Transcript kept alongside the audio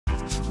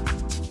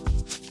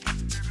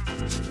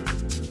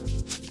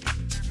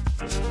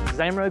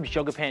Zanerobe's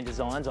jogger pant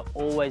designs are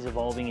always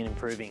evolving and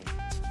improving.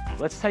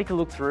 Let's take a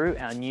look through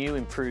our new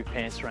improved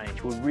pants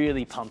range. We're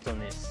really pumped on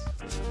this.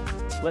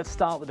 Let's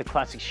start with the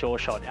classic Sure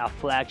Shot, our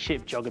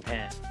flagship jogger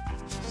pant.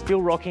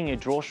 Still rocking a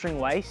drawstring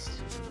waist,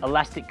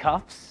 elastic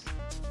cuffs,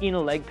 inner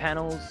leg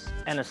panels,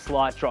 and a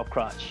slight drop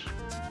crutch.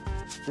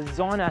 The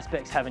design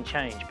aspects haven't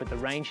changed, but the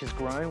range has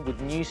grown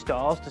with new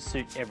styles to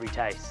suit every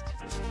taste.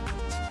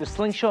 The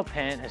slingshot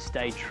pant has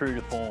stayed true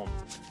to form.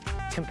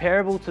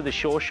 Comparable to the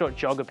Sure Shot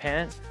jogger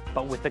pant,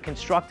 but with a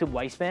constructed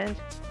waistband,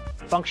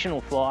 functional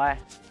fly,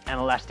 and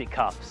elastic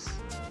cuffs.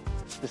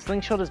 The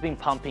slingshot has been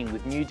pumping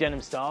with new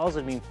denim styles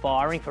and been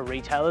firing for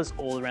retailers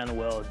all around the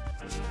world.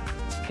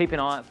 Keep an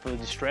eye out for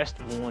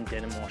distressed, worn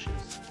denim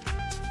washes.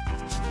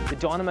 The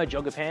Dynamo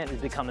jogger pant has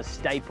become a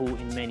staple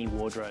in many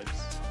wardrobes.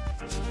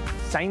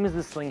 Same as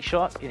the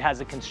slingshot, it has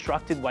a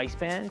constructed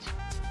waistband.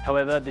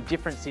 However, the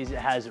difference is it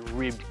has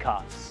ribbed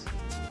cuffs.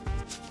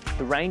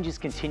 The range is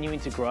continuing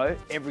to grow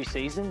every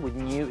season with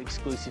new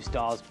exclusive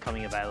styles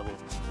becoming available.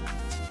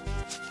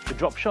 The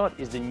drop shot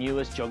is the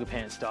newest jogger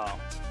pant style.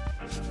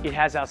 It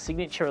has our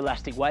signature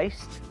elastic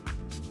waist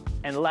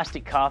and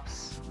elastic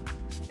cuffs,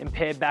 and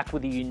paired back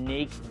with a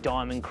unique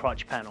diamond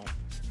crotch panel.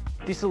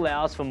 This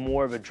allows for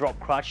more of a drop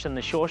crutch than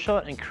the Sure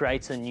Shot and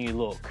creates a new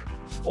look.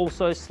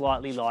 Also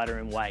slightly lighter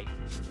in weight.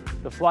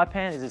 The fly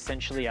pant is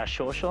essentially our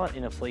Sure Shot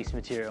in a fleece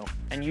material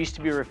and used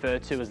to be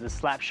referred to as the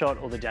slap shot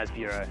or the Daz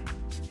Bureau.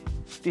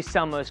 This is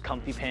our most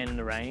comfy pant in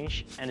the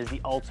range and is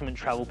the ultimate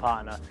travel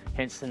partner,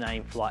 hence the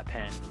name Flight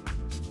Pant.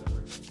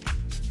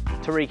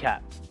 To recap,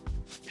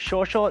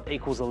 Sure Shot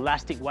equals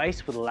elastic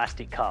waist with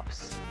elastic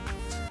cuffs.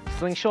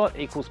 Slingshot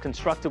equals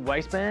constructed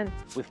waistband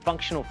with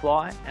functional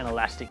fly and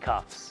elastic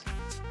cuffs.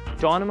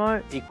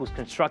 Dynamo equals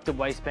constructed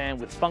waistband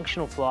with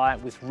functional fly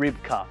with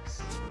ribbed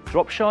cuffs.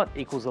 Drop shot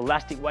equals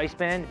elastic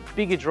waistband,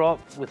 bigger drop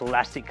with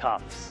elastic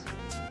cuffs.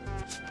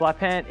 Fly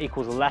pant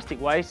equals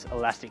elastic waist,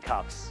 elastic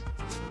cuffs.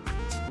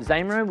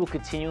 Zanerobe will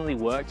continually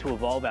work to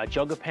evolve our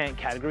jogger pant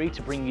category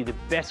to bring you the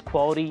best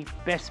quality,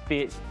 best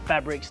fit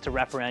fabrics to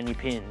wrap around your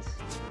pins.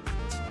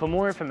 For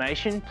more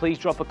information, please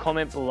drop a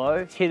comment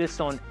below, hit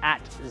us on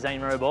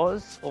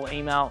 @ZanerobeOz or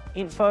email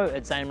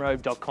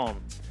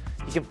info@zanerobe.com.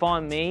 You can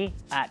find me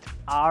at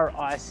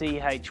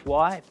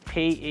RICHYPEMMY.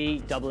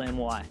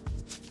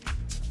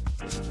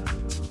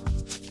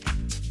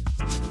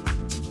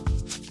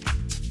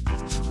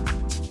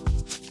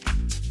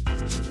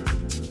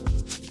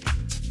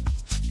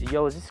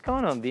 Yo, is this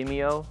going on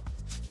Vimeo?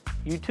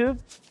 YouTube?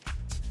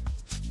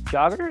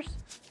 Joggers?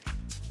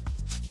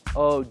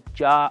 Oh,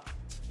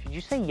 did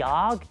you say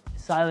Yog?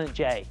 Silent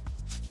J.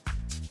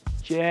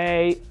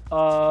 J-O-G.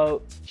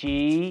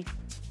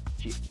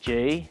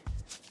 G.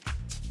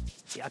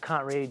 Yeah, I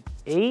can't read.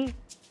 E?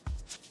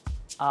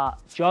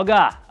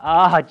 Jogger.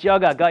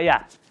 Jogger, got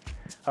ya.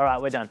 All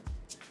right, we're done.